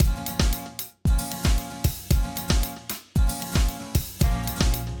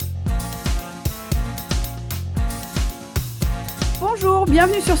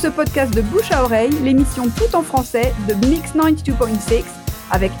bienvenue sur ce podcast de Bouche à Oreille, l'émission tout en français de Mix 92.6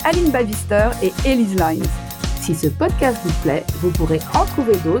 avec Aline Bavister et Elise Lines. Si ce podcast vous plaît, vous pourrez en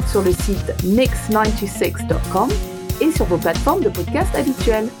trouver d'autres sur le site mix926.com et sur vos plateformes de podcast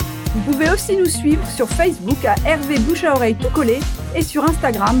habituelles. Vous pouvez aussi nous suivre sur Facebook à Hervé Bouche à Oreille tout collé et sur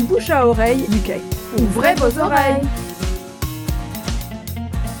Instagram Bouche à Oreille UK. Ouvrez vos oreilles!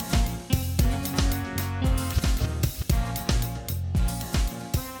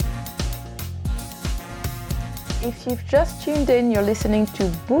 If you've just tuned in, you're listening to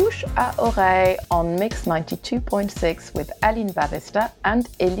Bouche à Oreille on Mix 92.6 with Aline Bavister and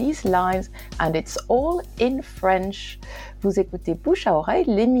Elise Lines, and it's all in French. Vous écoutez Bouche à Oreille,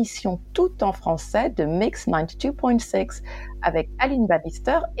 l'émission tout en français de Mix 92.6 avec Aline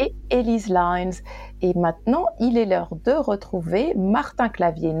Bavister et Elise Lines. Et maintenant, il est l'heure de retrouver Martin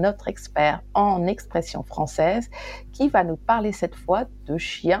Clavier, notre expert en expression française, qui va nous parler cette fois de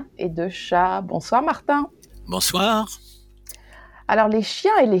chiens et de chats. Bonsoir Martin. Bonsoir. Alors, les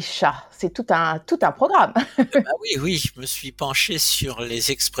chiens et les chats, c'est tout un programme. Oui, je me suis penché sur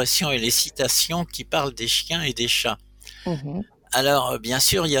les expressions et les citations qui parlent des chiens et des chats. Mm-hmm. Alors, bien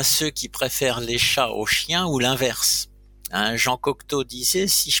sûr, il y a ceux qui préfèrent les chats aux chiens ou l'inverse. Jean Cocteau disait «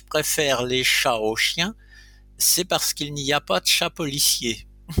 Si je préfère les chats aux chiens, c'est parce qu'il n'y a pas de chat policier ».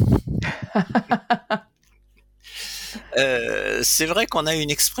 C'est vrai qu'on a une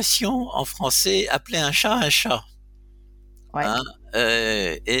expression en français, appeler un chat un chat. Ouais.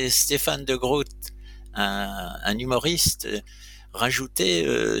 Et Stéphane de Groot, un humoriste, rajoutait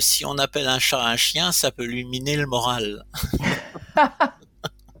si on appelle un chat un chien, ça peut lui miner le moral.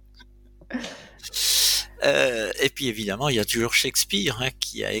 Et puis évidemment, il y a toujours Shakespeare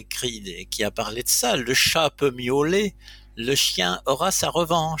qui a parlé de ça. Le chat peut miauler, le chien aura sa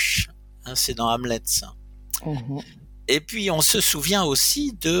revanche. C'est dans Hamlet, ça. Mm-hmm. Et puis, on se souvient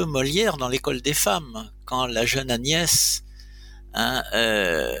aussi de Molière dans l'École des femmes, quand la jeune Agnès,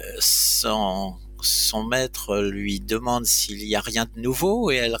 son maître lui demande s'il y a rien de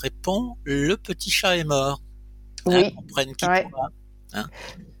nouveau, et elle répond « Le petit chat est mort ». Oui. Comprenne qui pourra.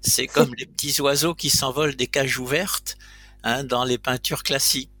 C'est comme les petits oiseaux qui s'envolent des cages ouvertes dans les peintures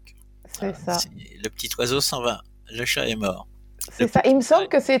classiques. C'est ça. Le petit oiseau s'en va, le chat est mort. C'est ça. Il me semble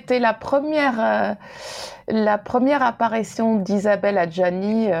que c'était la première apparition d'Isabelle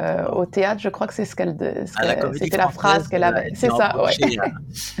Adjani au théâtre. Je crois que c'est c'était la phrase qu'elle avait. C'est ça,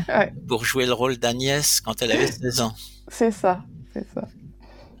 ouais. Pour jouer le rôle d'Agnès quand elle avait 16 ans. C'est ça.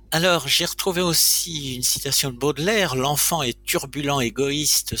 Alors, j'ai retrouvé aussi une citation de Baudelaire. L'enfant est turbulent,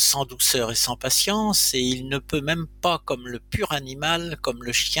 égoïste, sans douceur et sans patience, et il ne peut même pas, comme le pur animal, comme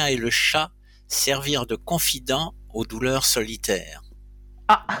le chien et le chat, servir de confident aux douleurs solitaires.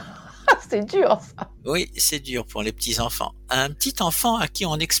 Ah, c'est dur ça. Oui, c'est dur pour les petits enfants. Un petit enfant à qui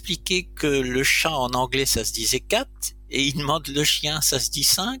on expliquait que le chat en anglais ça se disait 4 et il demande le chien ça se dit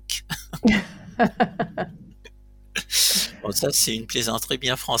 5. Bon, ça c'est une plaisanterie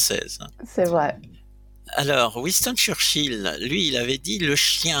bien française. C'est vrai. Alors, Winston Churchill, lui, il avait dit « Le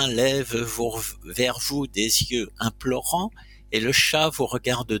chien lève vers vous des yeux implorants et le chat vous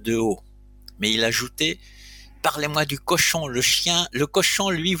regarde de haut. » Mais il ajoutait « Parlez-moi du cochon, le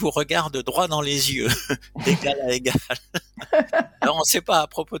cochon, lui, vous regarde droit dans les yeux, d'égal à égal. » Alors, on ne sait pas à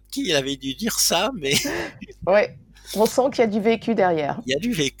propos de qui il avait dû dire ça, mais... Oui, on sent qu'il y a du vécu derrière. Il y a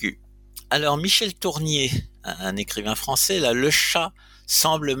du vécu. Alors, Michel Tournier, un écrivain français, là, le chat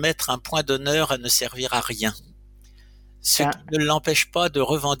semble mettre un point d'honneur à ne servir à rien. Ce qui ne l'empêche pas de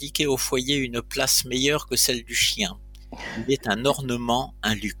revendiquer au foyer une place meilleure que celle du chien. Il est un ornement,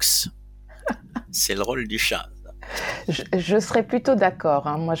 un luxe. C'est le rôle du chat. Je serais plutôt d'accord.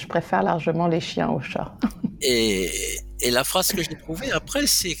 Moi, je préfère largement les chiens aux chats. Et la phrase que j'ai trouvée après,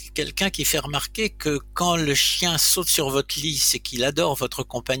 c'est quelqu'un qui fait remarquer que quand le chien saute sur votre lit, c'est qu'il adore votre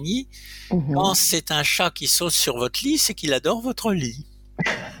compagnie. Mm-hmm. Quand c'est un chat qui saute sur votre lit, c'est qu'il adore votre lit.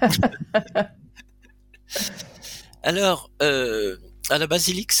 Alors, à la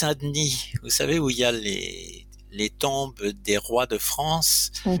basilique Saint-Denis, vous savez où il y a les tombes des rois de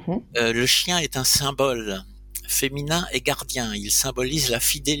France, le chien est un symbole féminin et gardien. Il symbolise la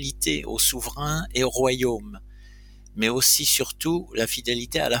fidélité au souverain et au royaume, mais aussi surtout la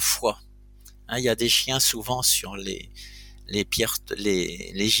fidélité à la foi. Il y a des chiens souvent sur les pierres,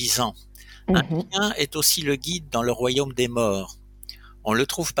 les gisants. Un chien est aussi le guide dans le royaume des morts. On le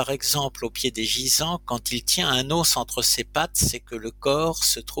trouve par exemple au pied des gisants. Quand il tient un os entre ses pattes, c'est que le corps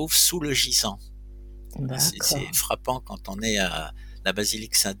se trouve sous le gisant. C'est frappant quand on est à la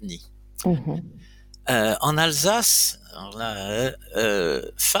basilique Saint-Denis. En Alsace,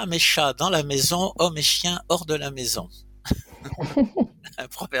 femme et chat dans la maison, homme et chien hors de la maison. un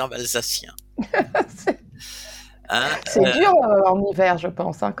proverbe alsacien. C'est dur en hiver, je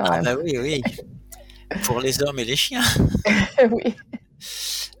pense, hein, quand même. Bah oui, pour les hommes et les chiens. Oui.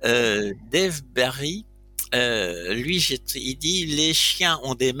 Dave Barry, lui, il dit les chiens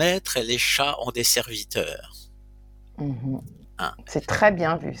ont des maîtres et les chats ont des serviteurs. C'est très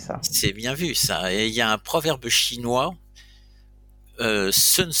bien vu, ça. C'est bien vu, ça. Et il y a un proverbe chinois,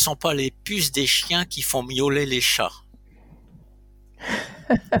 ce ne sont pas les puces des chiens qui font miauler les chats.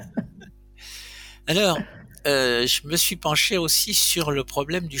 Alors, je me suis penché aussi sur le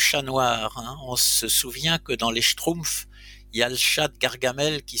problème du chat noir. Hein. On se souvient que dans les Schtroumpfs, il y a le chat de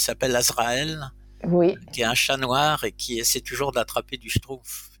Gargamel qui s'appelle Azraël, oui, qui est un chat noir et qui essaie toujours d'attraper du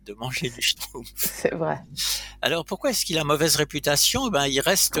Schtroumpf, de manger du Schtroumpf. C'est vrai. Alors, pourquoi est-ce qu'il a mauvaise réputation ? Ben, il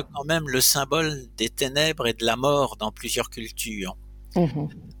reste quand même le symbole des ténèbres et de la mort dans plusieurs cultures.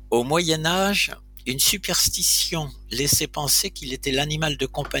 Au Moyen-Âge, une superstition laissait penser qu'il était l'animal de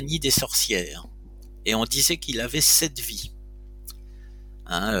compagnie des sorcières. Et on disait qu'il avait 7 vies.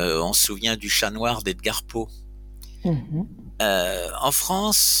 On se souvient du chat noir d'Edgar Poe. En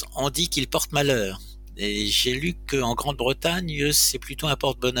France, on dit qu'il porte malheur. Et j'ai lu qu'en Grande-Bretagne, c'est plutôt un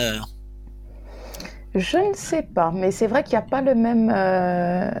porte-bonheur. Je ne sais pas, mais c'est vrai qu'il n'y a pas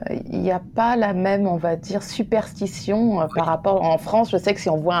la même, on va dire, superstition par rapport. En France, je sais que si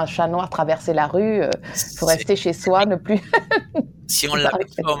on voit un chat noir traverser la rue, faut rester chez soi, ne plus. Si on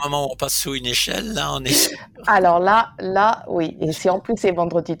l'aperçoit au moment où on passe sous une échelle, là, on est sûr. Alors là, oui. Et si en plus c'est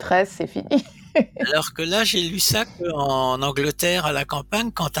vendredi 13, c'est fini. Alors que là, j'ai lu ça qu'en Angleterre, à la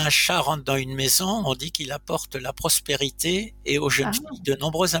campagne, quand un chat rentre dans une maison, on dit qu'il apporte la prospérité et aux jeunes filles de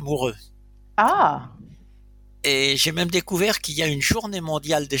nombreux amoureux. Et j'ai même découvert qu'il y a une journée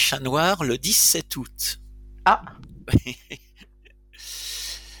mondiale des chats noirs le 17 août.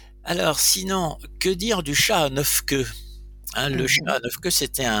 Alors sinon, que dire du chat à 9 queues ? Le chat à 9 queues,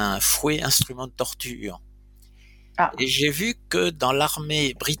 c'était un fouet, instrument de torture. Et j'ai vu que dans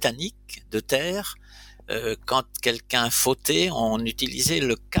l'armée britannique de terre, quand quelqu'un fautait, on utilisait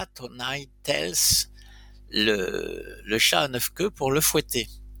le cat o' nine tails, le chat à 9 queues, pour le fouetter.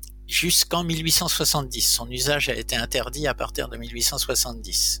 Jusqu'en 1870. Son usage a été interdit à partir de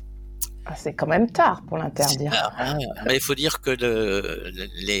 1870. C'est quand même tard pour l'interdire. Mais il faut dire que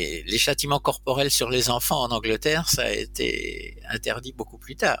les châtiments corporels sur les enfants en Angleterre, ça a été interdit beaucoup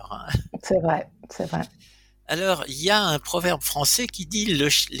plus tard. C'est vrai. Alors, il y a un proverbe français qui dit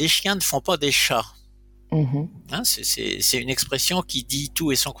 « les chiens ne font pas des chats ». C'est une expression qui dit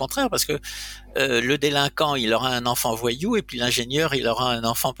tout et son contraire, parce que le délinquant, il aura un enfant voyou, et puis l'ingénieur, il aura un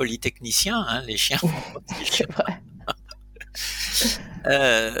enfant polytechnicien. Les chiens font pas des chats. C'est vrai.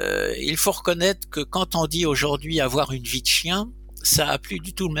 Il faut reconnaître que quand on dit aujourd'hui avoir une vie de chien, ça a plus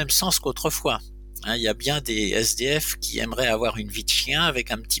du tout le même sens qu'autrefois. Il y a bien des SDF qui aimeraient avoir une vie de chien avec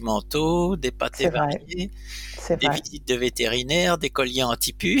un petit manteau, des pâtés variés, des visites de vétérinaire, des colliers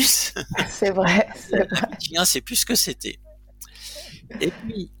anti-puces. C'est vrai. La vie de chien, c'est plus ce que c'était. Et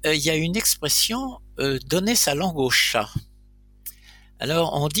puis, il y a une expression, donner sa langue au chat.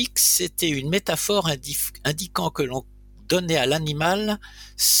 Alors, on dit que c'était une métaphore indiquant que l'on donnait à l'animal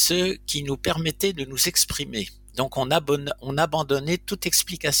ce qui nous permettait de nous exprimer. Donc, on abandonnait toute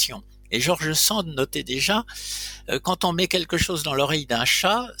explication. Et George Sand notait déjà, quand on met quelque chose dans l'oreille d'un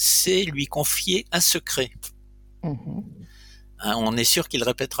chat, c'est lui confier un secret. On est sûr qu'il ne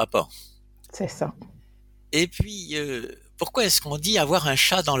répétera pas. C'est ça. Et puis, pourquoi est-ce qu'on dit avoir un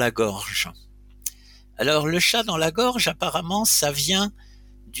chat dans la gorge ? Alors, le chat dans la gorge, apparemment, ça vient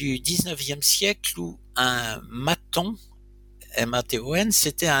du 19e siècle où un maton, M-A-T-O-N,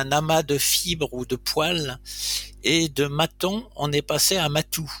 c'était un amas de fibres ou de poils, et de maton, on est passé à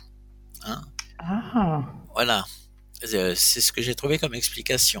matou. Voilà, c'est ce que j'ai trouvé comme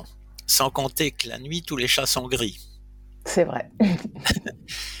explication. Sans compter que la nuit, tous les chats sont gris. C'est vrai.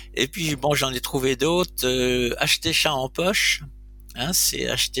 Et puis, bon, j'en ai trouvé d'autres. Acheter chat en poche, c'est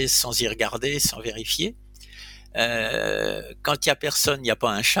acheter sans y regarder, sans vérifier. Quand il n'y a personne, il n'y a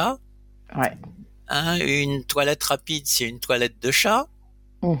pas un chat. Ouais. Une toilette rapide, c'est une toilette de chat.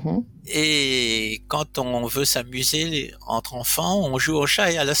 Et quand on veut s'amuser entre enfants, on joue au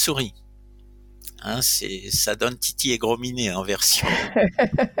chat et à la souris. Ça donne Titi et Grominet en version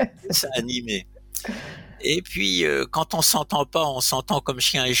ça animé. Et puis quand on s'entend pas, on s'entend comme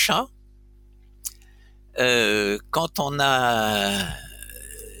chien et chat. Quand on a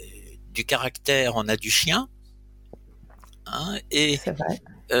du caractère, on a du chien. Et c'est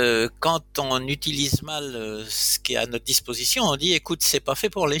vrai. Quand on utilise mal ce qui est à notre disposition, on dit écoute, c'est pas fait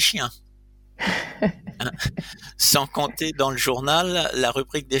pour les chiens. Sans compter dans le journal la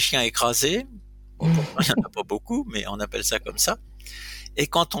rubrique des chiens écrasés. Bon, il n'y en a pas beaucoup, mais on appelle ça comme ça. Et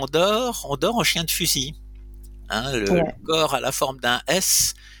quand on dort en chien de fusil. Hein, le corps a la forme d'un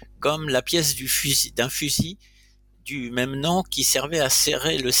S, comme la pièce d'un fusil du même nom qui servait à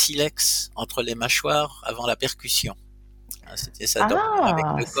serrer le silex entre les mâchoires avant la percussion. Hein, c'était ça, dormir avec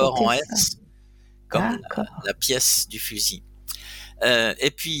le corps en S, comme la pièce du fusil.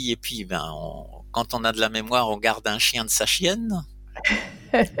 Et puis, quand on a de la mémoire, on garde un chien de sa chienne.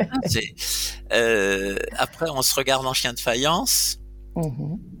 Après, on se regarde en chien de faïence.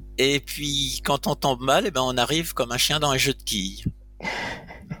 Mm-hmm. Et puis, quand on tombe mal, on arrive comme un chien dans un jeu de quilles.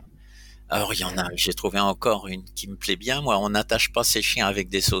 Alors, il y en a, j'ai trouvé encore une qui me plaît bien. Moi, on n'attache pas ses chiens avec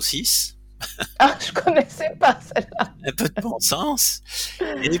des saucisses. Ah, je connaissais pas celle-là. Un peu de bon sens.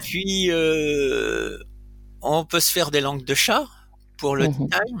 Et puis, on peut se faire des langues de chat pour le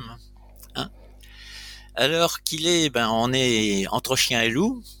time. Hein. Alors qu'il est, on est entre chien et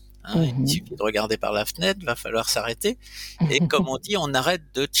loup. Hein, il suffit de regarder par la fenêtre, va falloir s'arrêter. Et comme on dit, on arrête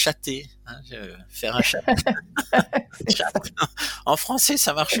de chatter. Hein, faire un chat. En français,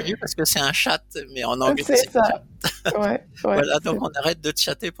 ça marche mieux parce que c'est un chat, mais en anglais, c'est ça. Voilà, donc on arrête de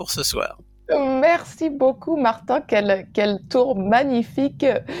chatter pour ce soir. Merci beaucoup, Martin. Quel tour magnifique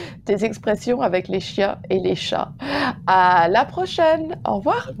des expressions avec les chiens et les chats. À la prochaine. Au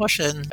revoir. À la prochaine.